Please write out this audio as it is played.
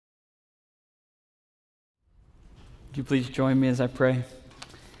Would you please join me as I pray?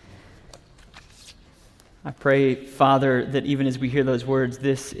 I pray, Father, that even as we hear those words,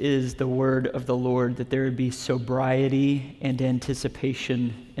 this is the word of the Lord, that there would be sobriety and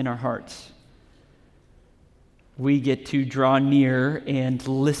anticipation in our hearts. We get to draw near and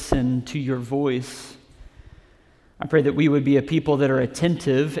listen to your voice. I pray that we would be a people that are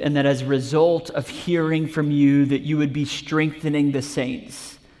attentive, and that as a result of hearing from you, that you would be strengthening the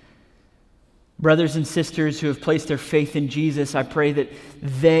saints. Brothers and sisters who have placed their faith in Jesus, I pray that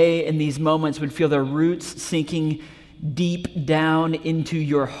they in these moments would feel their roots sinking deep down into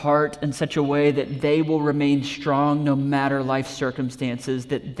your heart in such a way that they will remain strong no matter life circumstances,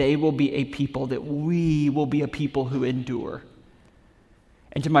 that they will be a people, that we will be a people who endure.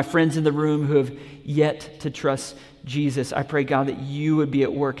 And to my friends in the room who have yet to trust Jesus, I pray, God, that you would be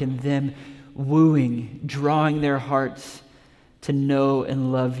at work in them, wooing, drawing their hearts to know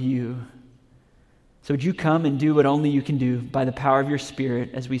and love you. So would you come and do what only you can do by the power of your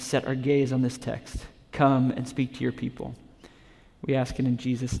Spirit as we set our gaze on this text? Come and speak to your people. We ask it in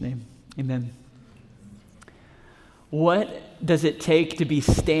Jesus' name. Amen. What does it take to be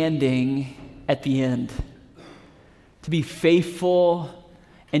standing at the end? To be faithful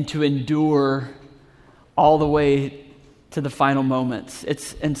and to endure all the way to the final moments.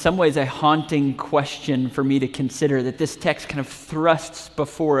 It's in some ways a haunting question for me to consider that this text kind of thrusts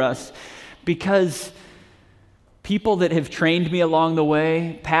before us, because people that have trained me along the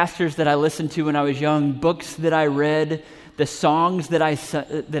way, pastors that I listened to when I was young, books that I read, the songs that I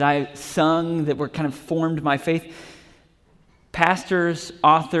sung that were kind of formed my faith, pastors,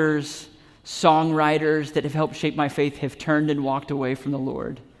 authors, songwriters that have helped shape my faith have turned and walked away from the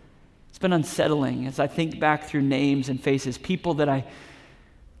Lord. It's been unsettling as I think back through names and faces, people that I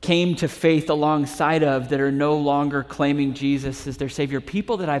came to faith alongside of that are no longer claiming Jesus as their Savior,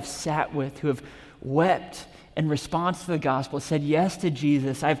 people that I've sat with who have wept in response to the gospel, said yes to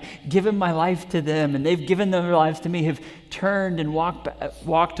Jesus. I've given my life to them, and they've given their lives to me, have turned and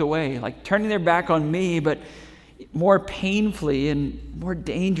walked away, like turning their back on me, but more painfully and more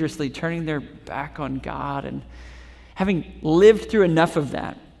dangerously turning their back on God. And having lived through enough of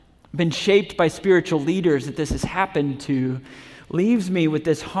that, been shaped by spiritual leaders that this has happened to, leaves me with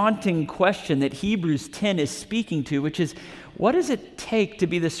this haunting question that Hebrews 10 is speaking to, which is, what does it take to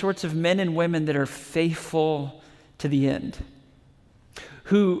be the sorts of men and women that are faithful to the end,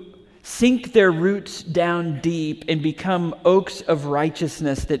 who sink their roots down deep and become oaks of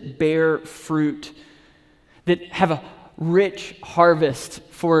righteousness that bear fruit, that have a rich harvest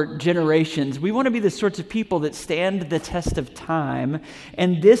for generations? We want to be the sorts of people that stand the test of time.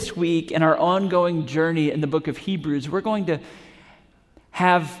 And this week, in our ongoing journey in the book of Hebrews, we're going to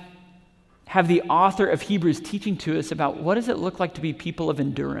have the author of Hebrews teaching to us about what does it look like to be people of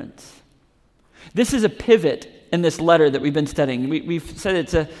endurance. This is a pivot in this letter that we've been studying. We've said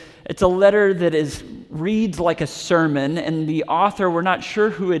it's a letter that reads like a sermon, and the author, we're not sure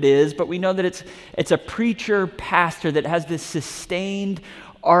who it is, but we know that it's a preacher, pastor that has this sustained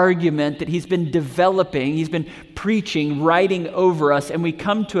argument that he's been developing, he's been preaching, writing over us, and we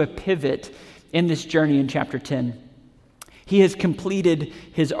come to a pivot in this journey in chapter 10. He has completed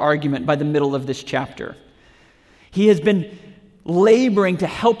his argument by the middle of this chapter. He has been laboring to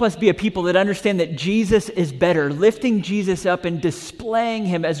help us be a people that understand that Jesus is better, lifting Jesus up and displaying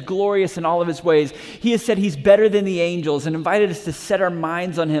him as glorious in all of his ways. He has said he's better than the angels and invited us to set our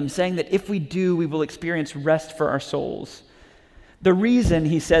minds on him, saying that if we do, we will experience rest for our souls. The reason,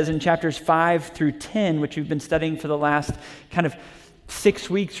 he says in chapters 5 through 10, which we've been studying for the last kind of 6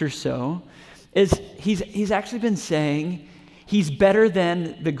 weeks or so, is he's actually been saying he's better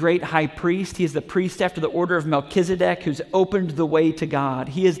than the great high priest. He is the priest after the order of Melchizedek who's opened the way to God.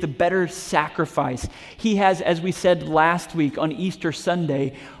 He is the better sacrifice. He has, as we said last week on Easter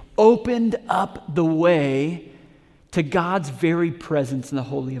Sunday, opened up the way to God's very presence in the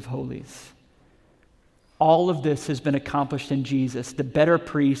Holy of Holies. All of this has been accomplished in Jesus, the better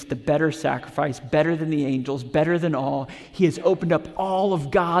priest, the better sacrifice, better than the angels, better than all. He has opened up all of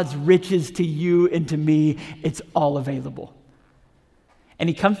God's riches to you and to me. It's all available. And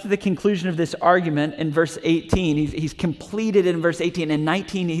he comes to the conclusion of this argument in verse 18. He's completed in verse 18. And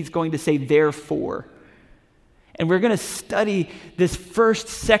 19, he's going to say, therefore. And we're going to study this first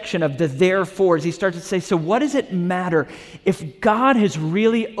section of the therefores. He starts to say, so what does it matter if God has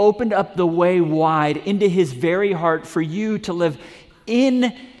really opened up the way wide into his very heart for you to live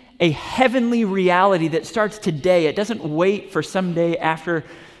in a heavenly reality that starts today? It doesn't wait for someday after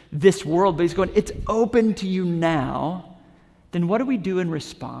this world, but he's going, it's open to you now. Then what do we do in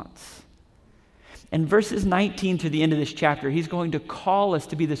response? In verses 19 through the end of this chapter, he's going to call us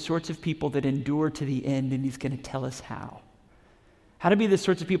to be the sorts of people that endure to the end, and he's going to tell us how. How to be the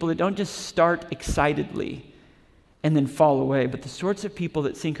sorts of people that don't just start excitedly and then fall away, but the sorts of people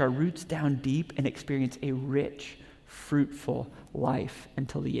that sink our roots down deep and experience a rich, fruitful life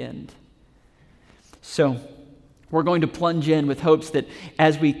until the end. So, we're going to plunge in with hopes that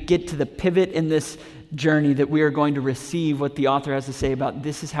as we get to the pivot in this journey, that we are going to receive what the author has to say about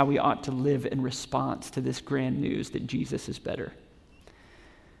this is how we ought to live in response to this grand news that Jesus is better.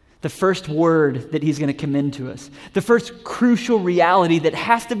 The first word that he's going to commend to us, the first crucial reality that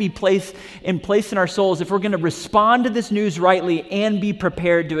has to be placed in our souls if we're going to respond to this news rightly and be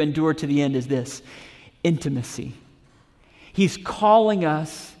prepared to endure to the end is this: intimacy. He's calling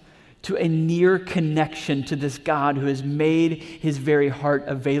us to a near connection to this God who has made his very heart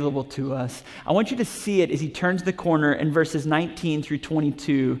available to us. I want you to see it as he turns the corner in verses 19 through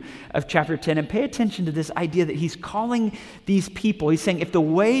 22 of chapter 10, and pay attention to this idea that he's calling these people. He's saying, if the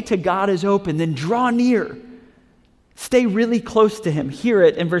way to God is open, then draw near. Stay really close to him. Hear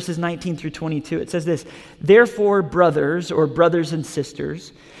it in verses 19 through 22. It says this: therefore, brothers and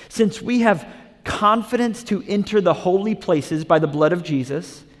sisters, since we have confidence to enter the holy places by the blood of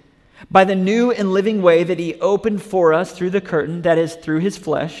Jesus, by the new and living way that he opened for us through the curtain, that is, through his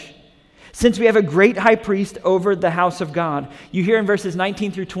flesh, since we have a great high priest over the house of God. You hear in verses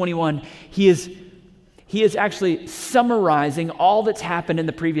 19 through 21, he is actually summarizing all that's happened in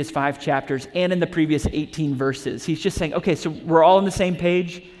the previous 5 chapters and in the previous 18 verses. He's just saying, okay, so we're all on the same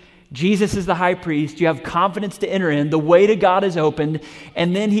page. Jesus is the high priest. You have confidence to enter in. The way to God is opened.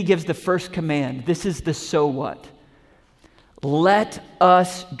 And then he gives the first command. This is the so what. Let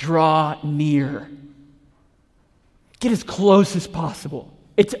us draw near. Get as close as possible.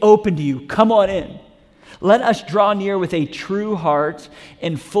 It's open to you. Come on in. Let us draw near with a true heart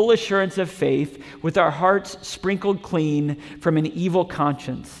and full assurance of faith, with our hearts sprinkled clean from an evil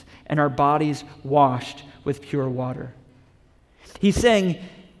conscience and our bodies washed with pure water. He's saying,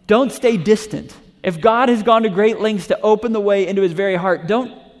 don't stay distant. If God has gone to great lengths to open the way into his very heart,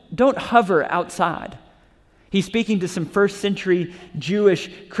 don't hover outside. He's speaking to some first century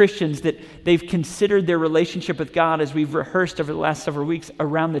Jewish Christians that they've considered their relationship with God, as we've rehearsed over the last several weeks,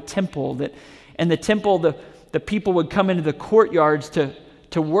 around the temple. That in the temple, the people would come into the courtyards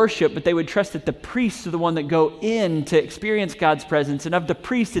to worship, but they would trust that the priests are the one that go in to experience God's presence. And of the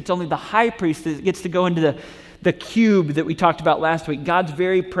priests, it's only the high priest that gets to go into the cube that we talked about last week, God's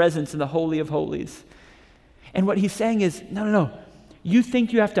very presence in the Holy of Holies. And what he's saying is, no. You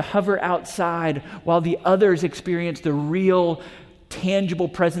think you have to hover outside while the others experience the real, tangible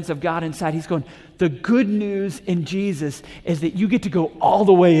presence of God inside. He's going, the good news in Jesus is that you get to go all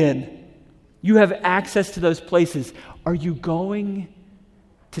the way in. You have access to those places. Are you going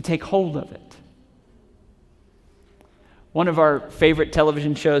to take hold of it? One of our favorite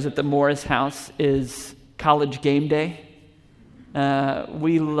television shows at the Morris House is College Game Day.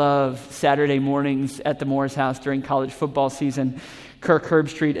 We love Saturday mornings at the Morris House during college football season. Kirk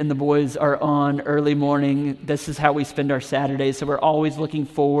Herbstreit and the boys are on early morning. This is how we spend our Saturdays. So we're always looking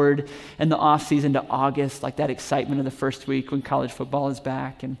forward in the off season to August, like that excitement of the first week when college football is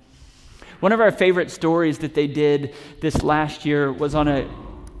back. And one of our favorite stories that they did this last year was on a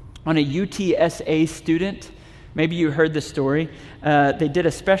UTSA student. Maybe you heard the story. They did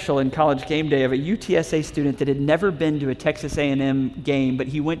a special in College Game Day of a UTSA student that had never been to a Texas A&M game, but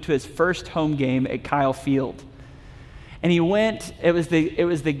he went to his first home game at Kyle Field. And he went, it was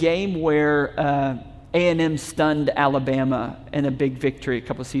the game where A&M stunned Alabama in a big victory a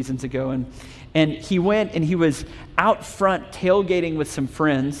couple seasons ago. And he went and he was out front tailgating with some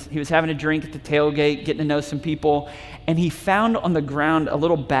friends. He was having a drink at the tailgate, getting to know some people. And he found on the ground a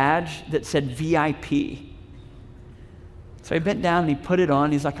little badge that said VIP. So he bent down and he put it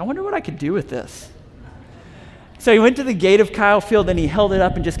on. He's like, I wonder what I could do with this. So he went to the gate of Kyle Field and he held it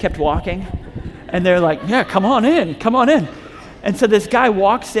up and just kept walking. And they're like, yeah, come on in. And so this guy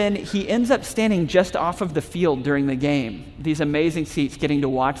walks in. He ends up standing just off of the field during the game. These amazing seats, getting to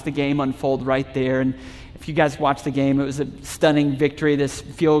watch the game unfold right there. And if you guys watched the game, it was a stunning victory, this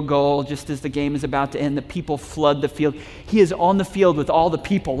field goal, just as the game is about to end. The people flood the field. He is on the field with all the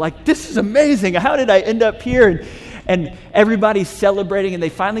people. Like, this is amazing. How did I end up here? And everybody's celebrating. And they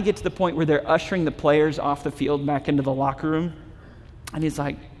finally get to the point where they're ushering the players off the field back into the locker room. And he's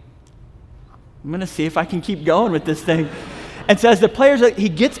like, I'm going to see if I can keep going with this thing. And so as the players, he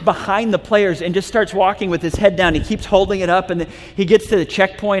gets behind the players and just starts walking with his head down. He keeps holding it up, and he gets to the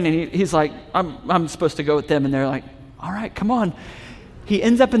checkpoint, and he's like, I'm supposed to go with them. And they're like, all right, come on. He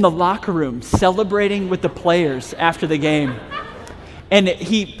ends up in the locker room celebrating with the players after the game. And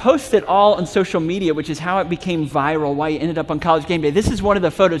he posted all on social media, which is how it became viral, why he ended up on College Game Day. This is one of the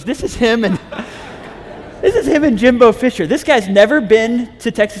photos. This is him and Jimbo Fisher. This guy's never been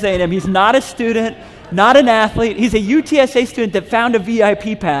to Texas A&M. He's not a student, not an athlete. He's a UTSA student that found a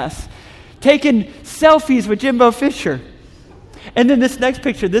VIP pass, taking selfies with Jimbo Fisher. And then this next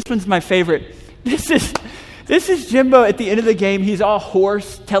picture, this one's my favorite. This is Jimbo at the end of the game. He's all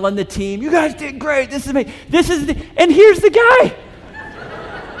hoarse, telling the team, "You guys did great. This is me. And here's the guy.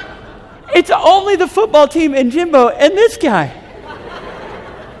 It's only the football team and Jimbo and this guy."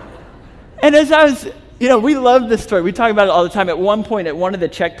 And as I was, we love this story. We talk about it all the time. At one point, at one of the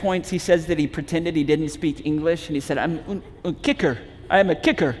checkpoints, he says that he pretended he didn't speak English, and he said, "I'm a kicker. I am a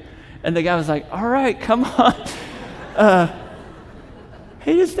kicker." And the guy was like, "All right, come on."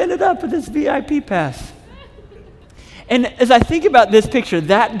 He just ended up with this VIP pass. And as I think about this picture,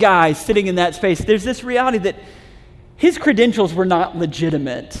 that guy sitting in that space, there's this reality that his credentials were not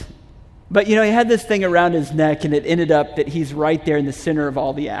legitimate. But, he had this thing around his neck, and it ended up that he's right there in the center of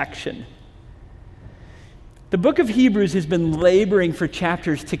all the action. The book of Hebrews has been laboring for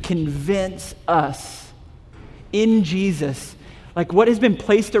chapters to convince us in Jesus, like what has been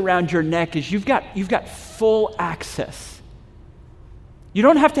placed around your neck is you've got full access. You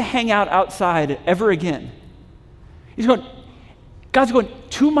don't have to hang out outside ever again. God's going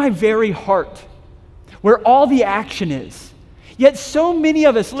to my very heart, where all the action is. Yet so many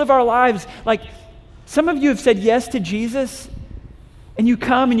of us live our lives like some of you have said yes to Jesus, and you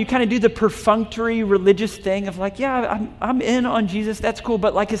come and you kind of do the perfunctory religious thing of like, yeah, I'm in on Jesus, that's cool.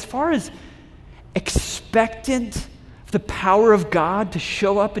 But like as far as expectant of the power of God to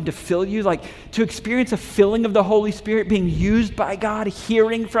show up and to fill you, like to experience a filling of the Holy Spirit, being used by God,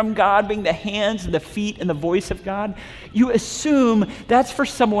 hearing from God, being the hands and the feet and the voice of God, you assume that's for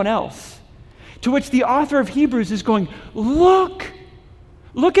someone else. To which the author of Hebrews is going, look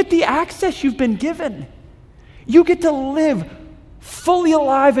at the access you've been given. You get to live fully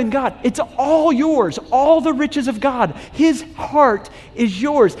alive in God. It's all yours, all the riches of God. His heart is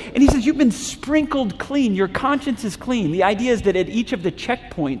yours. And he says, you've been sprinkled clean. Your conscience is clean. The idea is that at each of the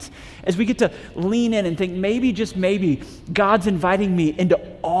checkpoints, as we get to lean in and think, maybe, just maybe, God's inviting me into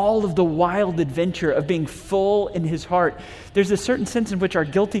all of the wild adventure of being full in his heart, there's a certain sense in which our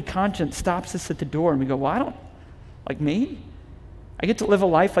guilty conscience stops us at the door and we go, well, I don't, like me? I get to live a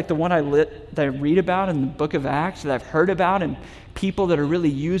life like the one that I read about in the book of Acts, that I've heard about, and people that are really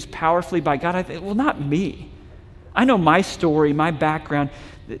used powerfully by God. I think, well, not me. I know my story, my background.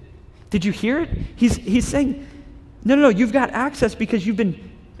 Did you hear it? He's saying, no, you've got access because you've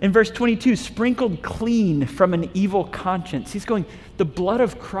been, in verse 22, sprinkled clean from an evil conscience. He's going, the blood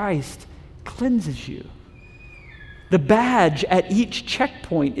of Christ cleanses you. The badge at each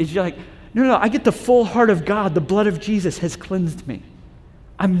checkpoint is you're like, no, I get the full heart of God. The blood of Jesus has cleansed me.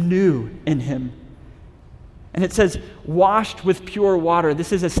 I'm new in him. And it says, washed with pure water.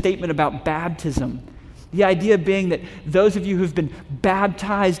 This is a statement about baptism. The idea being that those of you who've been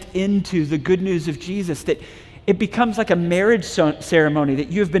baptized into the good news of Jesus, that it becomes like a marriage ceremony,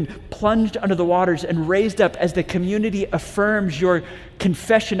 that you have been plunged under the waters and raised up as the community affirms your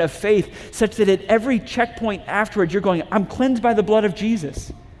confession of faith, such that at every checkpoint afterwards, you're going, I'm cleansed by the blood of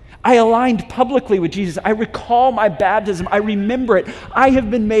Jesus. I aligned publicly with Jesus. I recall my baptism. I remember it. I have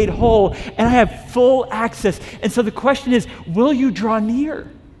been made whole, and I have full access. And so the question is, will you draw near?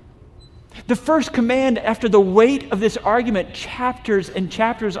 The first command after the weight of this argument, chapters and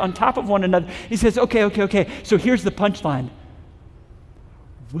chapters on top of one another, he says, okay. So here's the punchline.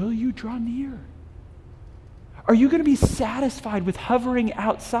 Will you draw near? Are you going to be satisfied with hovering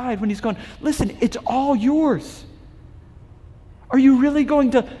outside when he's going, listen, it's all yours? Are you really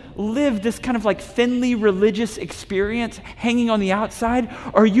going to live this kind of like thinly religious experience hanging on the outside?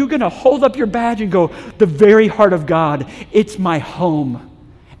 Or are you going to hold up your badge and go, the very heart of God, it's my home,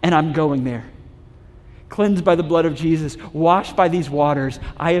 and I'm going there. Cleansed by the blood of Jesus, washed by these waters,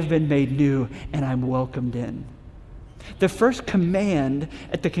 I have been made new, and I'm welcomed in. The first command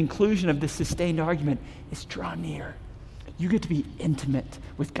at the conclusion of this sustained argument is draw near. You get to be intimate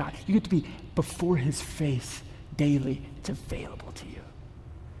with God. You get to be before his face daily. It's available to you.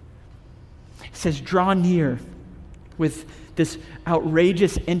 It says, draw near with this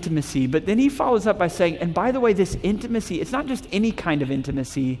outrageous intimacy. But then he follows up by saying, and by the way, this intimacy, it's not just any kind of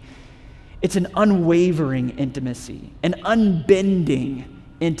intimacy. It's an unwavering intimacy, an unbending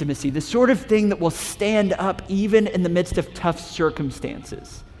intimacy, the sort of thing that will stand up even in the midst of tough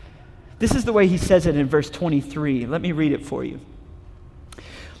circumstances. This is the way he says it in verse 23. Let me read it for you.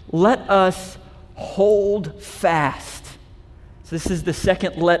 Let us hold fast. So this is the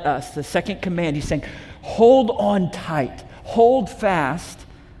second let us, the second command. He's saying, hold on tight. hold fast.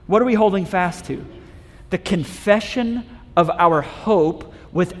 What are we holding fast to? The confession of our hope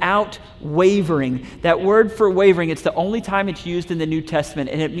without wavering. That word for wavering, it's the only time it's used in the New Testament,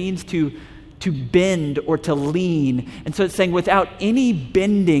 and it means to bend or to lean. And so it's saying without any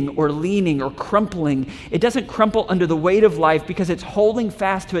bending or leaning or crumpling. It doesn't crumple under the weight of life because it's holding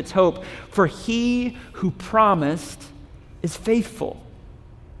fast to its hope. For he who promised is faithful.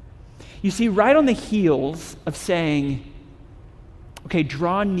 You see, right on the heels of saying, okay,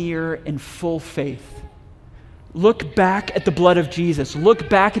 draw near in full faith. Look back at the blood of Jesus. Look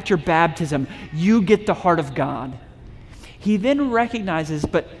back at your baptism. You get the heart of God. He then recognizes,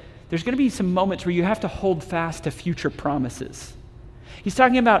 but there's going to be some moments where you have to hold fast to future promises. He's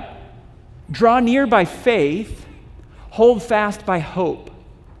talking about draw near by faith, hold fast by hope.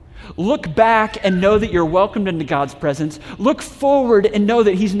 Look back and know that you're welcomed into God's presence. Look forward and know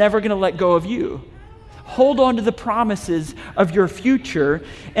that he's never going to let go of you. Hold on to the promises of your future.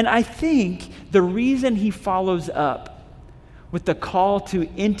 And I think the reason he follows up with the call to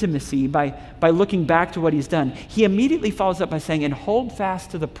intimacy by looking back to what he's done, he immediately follows up by saying, and hold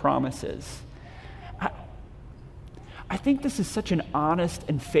fast to the promises. I think this is such an honest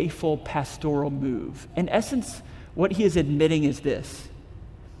and faithful pastoral move. In essence, what he is admitting is this.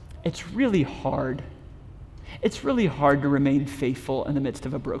 It's really hard. It's really hard to remain faithful in the midst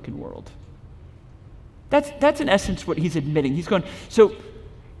of a broken world. That's in essence what he's admitting. He's going, so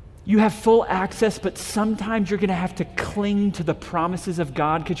you have full access, but sometimes you're going to have to cling to the promises of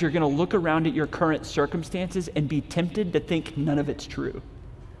God because you're going to look around at your current circumstances and be tempted to think none of it's true.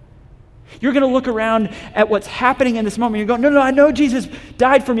 You're going to look around at what's happening in this moment. You're going, no, I know Jesus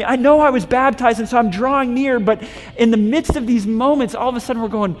died for me. I know I was baptized, and so I'm drawing near. But in the midst of these moments, all of a sudden we're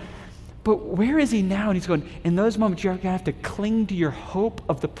going, but where is he now? And he's going, in those moments, you're going to have to cling to your hope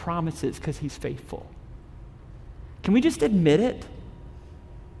of the promises because he's faithful. Can we just admit it?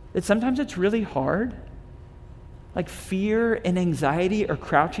 That sometimes it's really hard. Like fear and anxiety are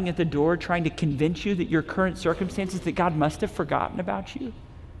crouching at the door trying to convince you that your current circumstances, that God must have forgotten about you.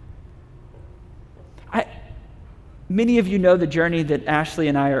 Many of you know the journey that Ashley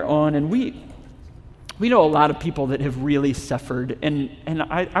and I are on, and we know a lot of people that have really suffered, and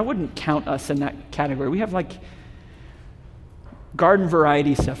I wouldn't count us in that category. We have like garden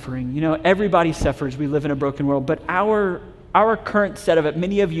variety suffering. You know, everybody suffers. We live in a broken world, but our current set of it,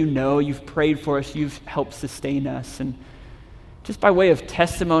 many of you know, you've prayed for us, you've helped sustain us, and just by way of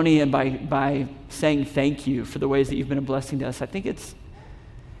testimony and by saying thank you for the ways that you've been a blessing to us, I think it's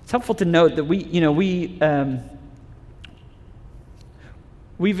helpful to note that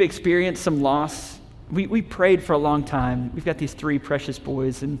we've experienced some loss. We prayed for a long time. We've got these 3 precious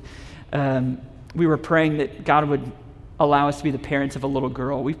boys, and we were praying that God would allow us to be the parents of a little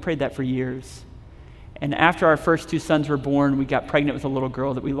girl. We've prayed that for years. And after our first 2 sons were born, we got pregnant with a little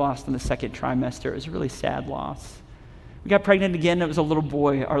girl that we lost in the 2nd trimester. It was a really sad loss. We got pregnant again. It was a little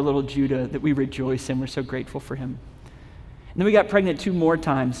boy, our little Judah, that we rejoice in. We're so grateful for him. And then we got pregnant 2 more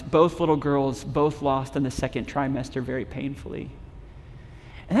times, both little girls, both lost in the 2nd trimester very painfully.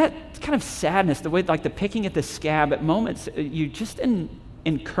 And that kind of sadness, the way like the picking at the scab at moments, you just in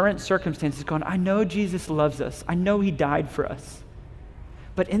current circumstances going, I know Jesus loves us. I know he died for us.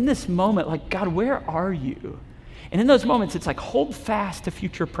 But in this moment, like, God, where are you? And in those moments, it's like, hold fast to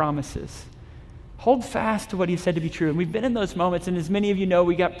future promises. Hold fast to what he said to be true. And we've been in those moments, and as many of you know,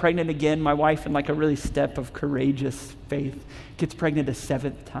 we got pregnant again. My wife, in like a really step of courageous faith, gets pregnant a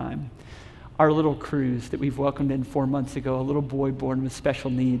 7th time. Our little Cruz that we've welcomed in 4 months ago, a little boy born with special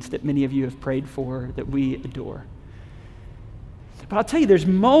needs that many of you have prayed for, that we adore. But I'll tell you, there's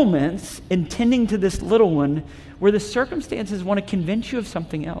moments in tending to this little one where the circumstances want to convince you of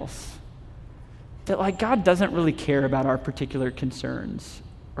something else. That like God doesn't really care about our particular concerns,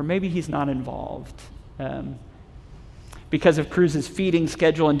 or maybe he's not involved. Because of Cruz's feeding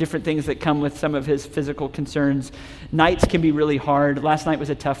schedule and different things that come with some of his physical concerns, nights can be really hard. Last night was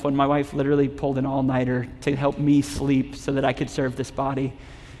a tough one. My wife literally pulled an all-nighter to help me sleep so that I could serve this body.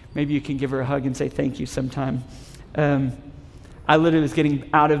 Maybe you can give her a hug and say thank you sometime. I literally was getting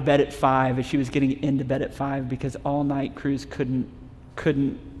out of bed at 5 as she was getting into bed at 5 because all night Cruz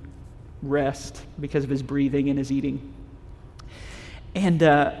couldn't rest because of his breathing and his eating. And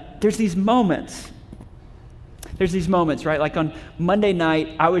there's these moments, right? Like on Monday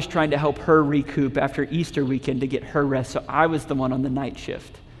night, I was trying to help her recoup after Easter weekend to get her rest, so I was the one on the night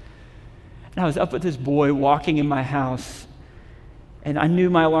shift. And I was up with this boy walking in my house, and I knew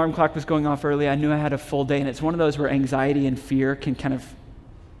my alarm clock was going off early. I knew I had a full day, and it's one of those where anxiety and fear can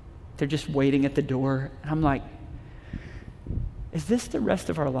they're just waiting at the door. And I'm like, is this the rest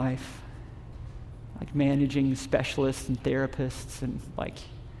of our life? like managing specialists and therapists, and I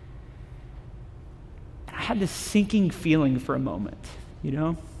had this sinking feeling for a moment,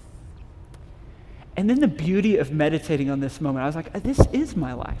 And then the beauty of meditating on this moment, I was like, this is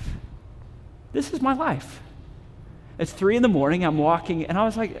my life. This is my life. It's 3 a.m, I'm walking, and I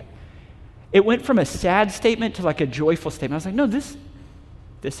was like, it went from a sad statement to a joyful statement. I was like, no, this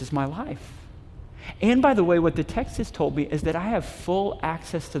is my life. And by the way, what the text has told me is that I have full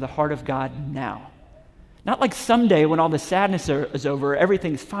access to the heart of God now. Not like someday when all the sadness is over,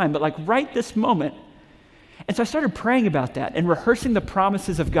 everything's fine, but right this moment. And so I started praying about that and rehearsing the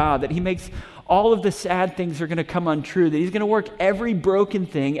promises of God, that he makes all of the sad things are going to come untrue, that he's going to work every broken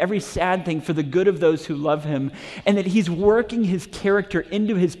thing, every sad thing for the good of those who love him, and that he's working his character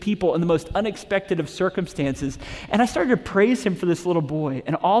into his people in the most unexpected of circumstances. And I started to praise him for this little boy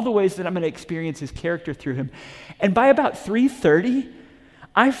and all the ways that I'm going to experience his character through him. And by about 3:30,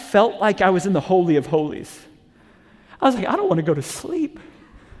 I felt like I was in the Holy of Holies. I was like, I don't want to go to sleep.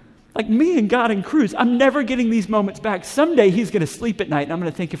 Me and God and Cruz, I'm never getting these moments back. Someday he's going to sleep at night, and I'm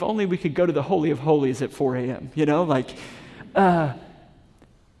going to think, if only we could go to the Holy of Holies at 4 a.m.,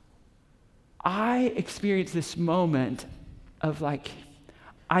 I experienced this moment of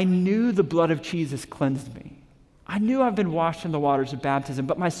I knew the blood of Jesus cleansed me. I knew I've been washed in the waters of baptism,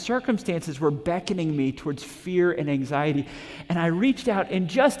 but my circumstances were beckoning me towards fear and anxiety. And I reached out, and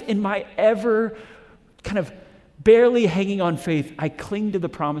just in my ever kind of barely hanging on faith, I cling to the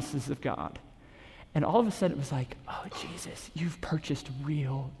promises of God. And all of a sudden it was oh, Jesus, you've purchased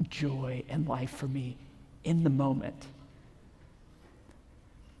real joy and life for me in the moment.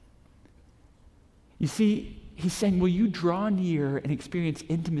 You see, he's saying, will you draw near and experience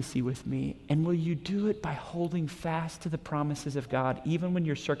intimacy with me? And will you do it by holding fast to the promises of God, even when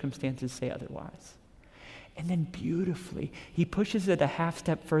your circumstances say otherwise? And then beautifully, he pushes it a half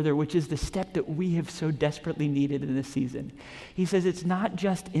step further, which is the step that we have so desperately needed in this season. He says it's not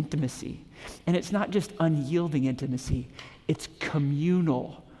just intimacy, and it's not just unyielding intimacy, it's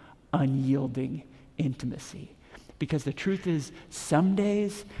communal, unyielding intimacy. Because the truth is, some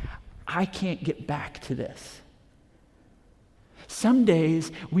days, I can't get back to this. Some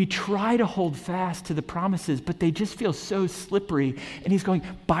days we try to hold fast to the promises, but they just feel so slippery. And he's going,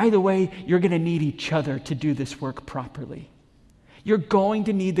 by the way, you're going to need each other to do this work properly. You're going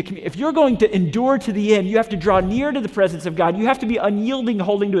to need the community. If you're going to endure to the end, you have to draw near to the presence of God. You have to be unyielding,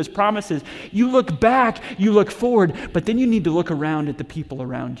 holding to his promises. You look back, you look forward, but then you need to look around at the people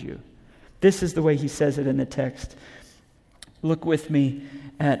around you. This is the way he says it in the text. Look with me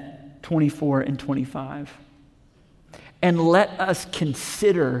at 24 and 25. And let us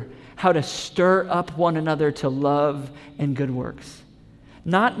consider how to stir up one another to love and good works,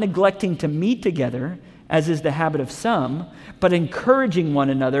 not neglecting to meet together, as is the habit of some, but encouraging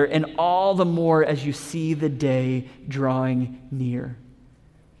one another, and all the more as you see the day drawing near.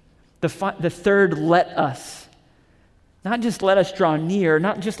 The third, let us. Not just let us draw near,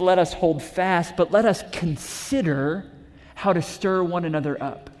 not just let us hold fast, but let us consider how to stir one another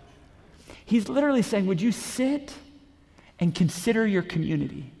up. He's literally saying, would you sit and consider your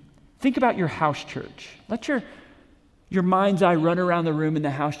community? Think about your house church. Let your mind's eye run around the room in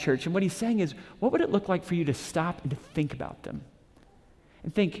the house church. And what he's saying is, what would it look like for you to stop and to think about them?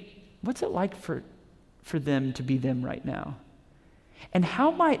 And think, what's it like for them to be them right now? And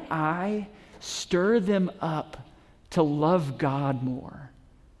how might I stir them up to love God more?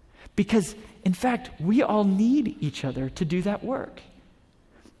 Because, in fact, we all need each other to do that work.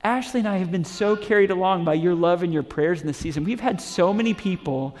 Ashley and I have been so carried along by your love and your prayers in this season. We've had so many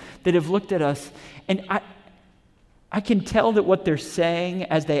people that have looked at us, and I can tell that what they're saying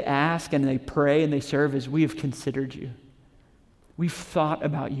as they ask and they pray and they serve is, we have considered you. We've thought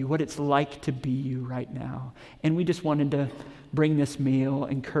about you, what it's like to be you right now. And we just wanted to bring this meal,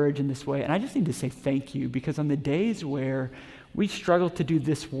 encourage in this way. And I just need to say thank you, because on the days where we struggle to do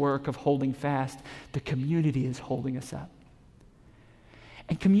this work of holding fast, the community is holding us up.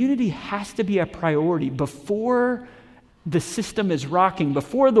 And community has to be a priority before the system is rocking,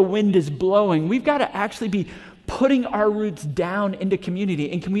 before the wind is blowing. We've got to actually be putting our roots down into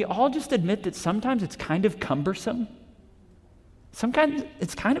community. And can we all just admit that sometimes it's kind of cumbersome? Sometimes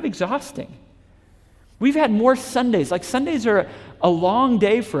it's kind of exhausting. We've had more Sundays. Sundays are a long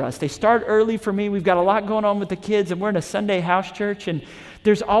day for us. They start early for me. We've got a lot going on with the kids, and we're in a Sunday house church. And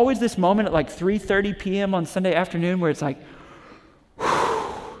there's always this moment at 3:30 p.m. on Sunday afternoon where it's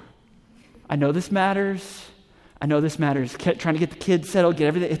I know this matters. I know this matters. Trying to get the kids settled, get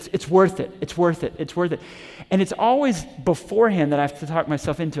everything. It's worth it. It's worth it. It's worth it. And it's always beforehand that I have to talk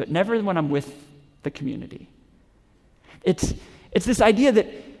myself into it, never when I'm with the community. It's this idea that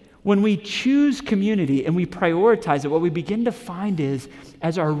When we choose community and we prioritize it, what we begin to find is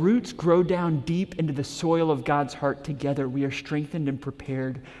as our roots grow down deep into the soil of God's heart together, we are strengthened and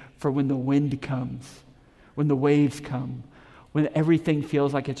prepared for when the wind comes, when the waves come, when everything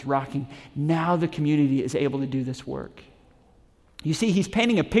feels like it's rocking. Now the community is able to do this work. You see, he's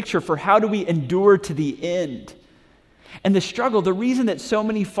painting a picture for how do we endure to the end. And the struggle, the reason that so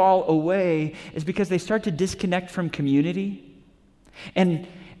many fall away is because they start to disconnect from community. And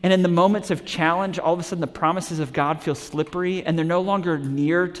in the moments of challenge, all of a sudden the promises of God feel slippery and they're no longer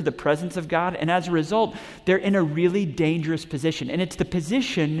near to the presence of God. And as a result, they're in a really dangerous position. And it's the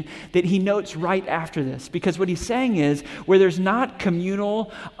position that he notes right after this. Because what he's saying is, where there's not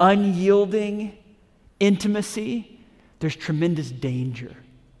communal, unyielding intimacy, there's tremendous danger.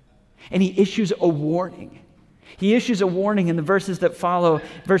 And he issues a warning. He issues a warning in the verses that follow,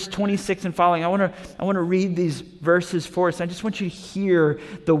 verse 26 and following. I want to read these verses for us. I just want you to hear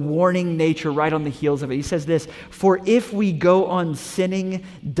the warning nature right on the heels of it. He says this, "For if we go on sinning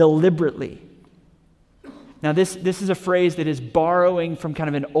deliberately." Now this is a phrase that is borrowing from kind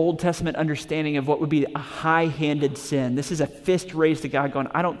of an Old Testament understanding of what would be a high-handed sin. This is a fist raised to God going,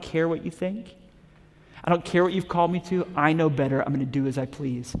 I don't care what you think. I don't care what you've called me to. I know better. I'm going to do as I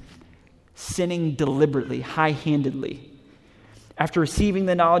please. Sinning deliberately, high-handedly. After receiving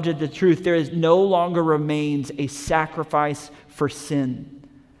the knowledge of the truth, there is no longer remains a sacrifice for sin.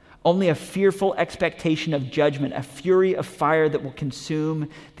 Only a fearful expectation of judgment, a fury of fire that will consume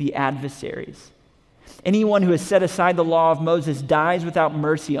the adversaries. Anyone who has set aside the law of Moses dies without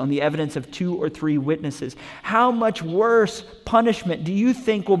mercy on the evidence of 2 or 3 witnesses. How much worse punishment do you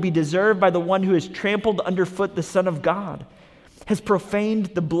think will be deserved by the one who has trampled underfoot the Son of God? Has profaned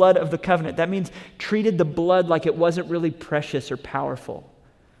the blood of the covenant. That means treated the blood like it wasn't really precious or powerful.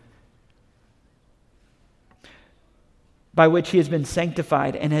 By which he has been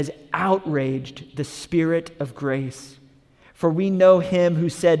sanctified and has outraged the Spirit of grace. For we know him who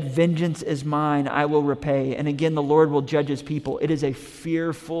said, "Vengeance is mine, I will repay." And again, the Lord will judge his people. It is a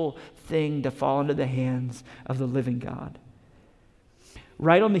fearful thing to fall into the hands of the living God.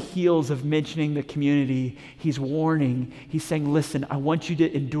 Right on the heels of mentioning the community, he's warning. He's saying, listen, I want you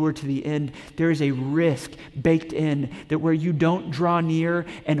to endure to the end. There is a risk baked in that where you don't draw near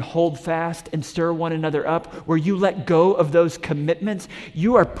and hold fast and stir one another up, where you let go of those commitments,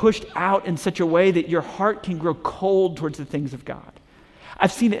 you are pushed out in such a way that your heart can grow cold towards the things of God.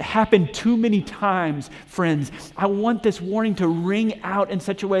 I've seen it happen too many times, friends. I want this warning to ring out in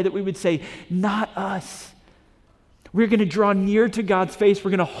such a way that we would say, not us. We're going to draw near to God's face.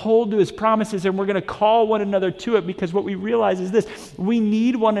 We're going to hold to his promises, and we're going to call one another to it, because what we realize is this: we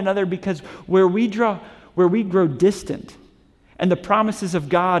need one another, because where we grow distant and the promises of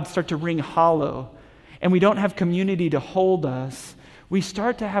God start to ring hollow and we don't have community to hold us, we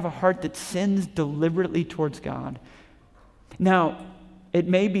start to have a heart that sins deliberately towards God. Now, it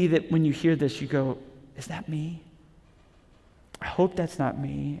may be that when you hear this, you go, is that me? I hope that's not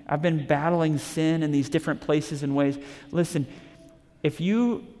me. I've been battling sin in these different places and ways. Listen, if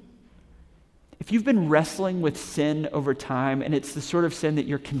you've been wrestling with sin over time, and it's the sort of sin that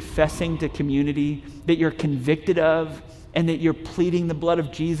you're confessing to community, that you're convicted of, and that you're pleading the blood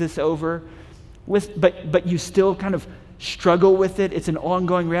of Jesus over, but you still kind of struggle with it, it's an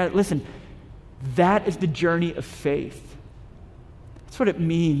ongoing reality. Listen, that is the journey of faith. That's what it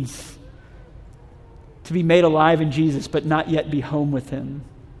means to be made alive in Jesus, but not yet be home with him.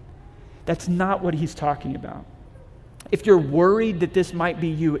 That's not what he's talking about. If you're worried that this might be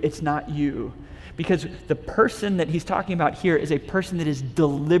you, it's not you. Because the person that he's talking about here is a person that is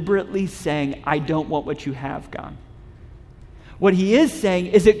deliberately saying, I don't want what you have, God. What he is saying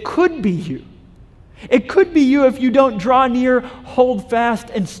is it could be you. It could be you if you don't draw near, hold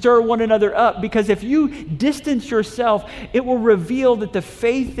fast, and stir one another up. Because if you distance yourself, it will reveal that the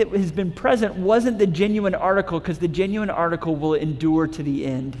faith that has been present wasn't the genuine article, because the genuine article will endure to the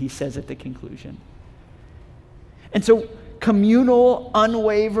end, he says at the conclusion. And so communal,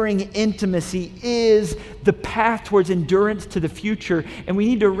 unwavering intimacy is the path towards endurance to the future. And we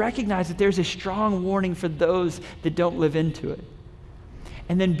need to recognize that there's a strong warning for those that don't live into it.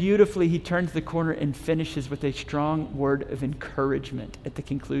 And then beautifully, he turns the corner and finishes with a strong word of encouragement at the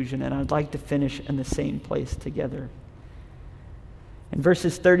conclusion. And I'd like to finish in the same place together. In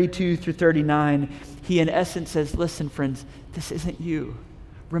verses 32 through 39, he in essence says, listen, friends, this isn't you.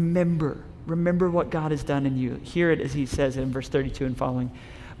 Remember what God has done in you. Hear it as he says in verse 32 and following.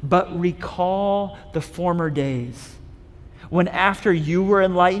 But recall the former days, when after you were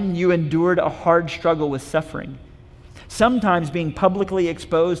enlightened, you endured a hard struggle with suffering, sometimes being publicly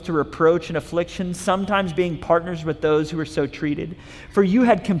exposed to reproach and affliction, sometimes being partners with those who were so treated. For you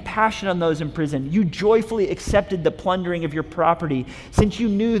had compassion on those in prison. You joyfully accepted the plundering of your property, since you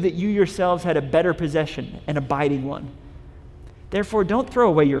knew that you yourselves had a better possession, an abiding one. Therefore, don't throw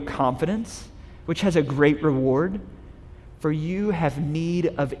away your confidence, which has a great reward, for you have need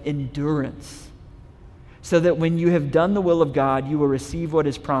of endurance, so that when you have done the will of God, you will receive what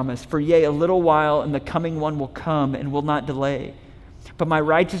is promised. For yea, a little while, and the coming one will come and will not delay. But my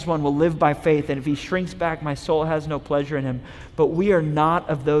righteous one will live by faith, and if he shrinks back, my soul has no pleasure in him. But we are not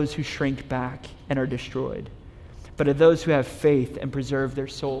of those who shrink back and are destroyed, but of those who have faith and preserve their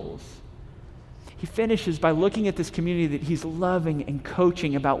souls. He finishes by looking at this community that he's loving and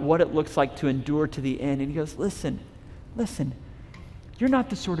coaching about what it looks like to endure to the end. And he goes, listen, you're not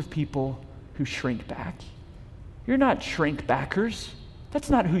the sort of people who shrink back. You're not shrink backers. That's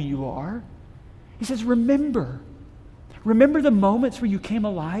not who you are. He says, remember the moments where you came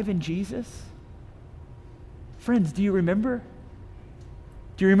alive in Jesus. Friends, do you remember?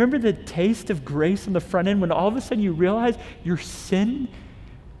 Do you remember the taste of grace on the front end when all of a sudden you realize your sin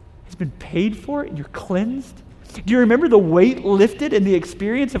has been paid for and you're cleansed? Do you remember the weight lifted and the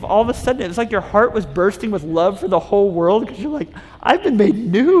experience of all of a sudden it's like your heart was bursting with love for the whole world because you're like, I've been made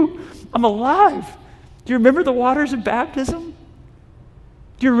new. I'm alive. Do you remember the waters of baptism?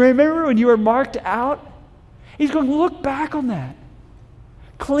 Do you remember when you were marked out? He's going, look back on that.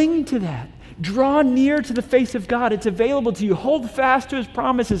 Cling to that. Draw near to the face of God. It's available to you. Hold fast to his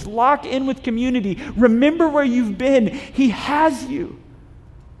promises. Lock in with community. Remember where you've been. He has you.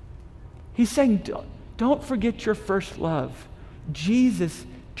 He's saying, don't forget your first love. Jesus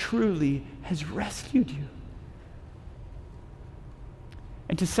truly has rescued you.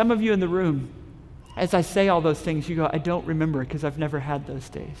 And to some of you in the room, as I say all those things, you go, I don't remember because I've never had those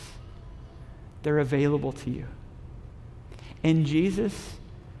days. They're available to you. In Jesus,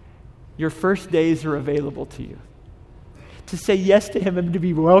 your first days are available to you. To say yes to him and to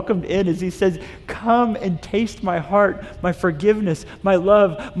be welcomed in as he says, come and taste my heart, my forgiveness, my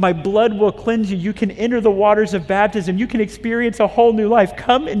love, my blood will cleanse you. You can enter the waters of baptism. You can experience a whole new life.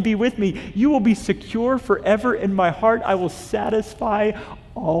 Come and be with me. You will be secure forever in my heart. I will satisfy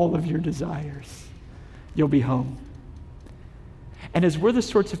all of your desires. You'll be home. And as we're the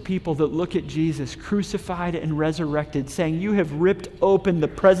sorts of people that look at Jesus crucified and resurrected, saying, you have ripped open the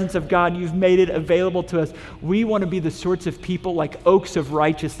presence of God, you've made it available to us, we want to be the sorts of people like oaks of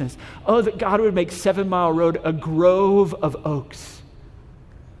righteousness. Oh, that God would make 7 Mile Road a grove of oaks.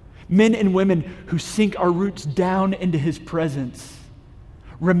 Men and women who sink our roots down into his presence,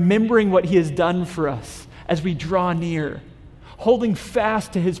 remembering what he has done for us as we draw near, holding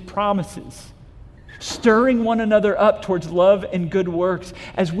fast to his promises, stirring one another up towards love and good works.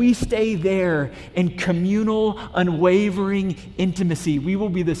 As we stay there in communal, unwavering intimacy, we will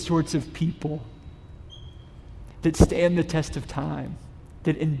be the sorts of people that stand the test of time,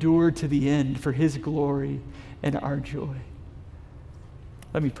 that endure to the end for his glory and our joy.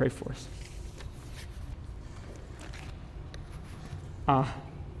 Let me pray for us.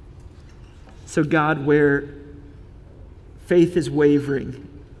 So God, where faith is wavering,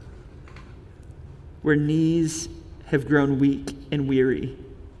 where knees have grown weak and weary,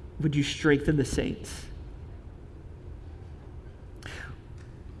 would you strengthen the saints?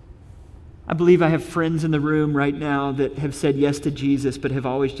 I believe I have friends in the room right now that have said yes to Jesus, but have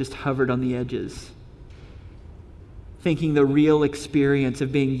always just hovered on the edges, thinking the real experience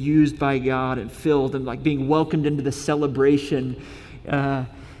of being used by God and filled and like being welcomed into the celebration,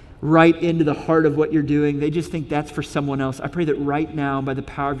 right into the heart of what you're doing. They just think that's for someone else. I pray that right now, by the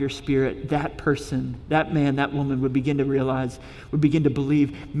power of your Spirit, that person, that man, that woman would begin to realize, would begin to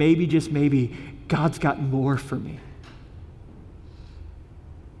believe, maybe, just maybe, God's got more for me.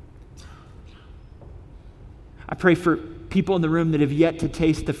 I pray for people in the room that have yet to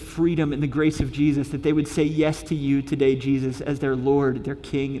taste the freedom and the grace of Jesus, that they would say yes to you today, Jesus, as their Lord, their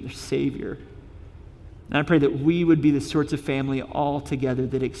King, and their Savior. And I pray that we would be the sorts of family all together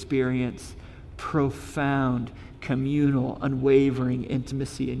that experience profound, communal, unwavering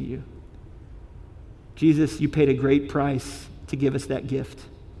intimacy in you. Jesus, you paid a great price to give us that gift.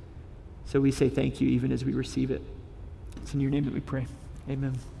 So we say thank you even as we receive it. It's in your name that we pray.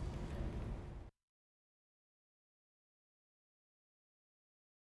 Amen.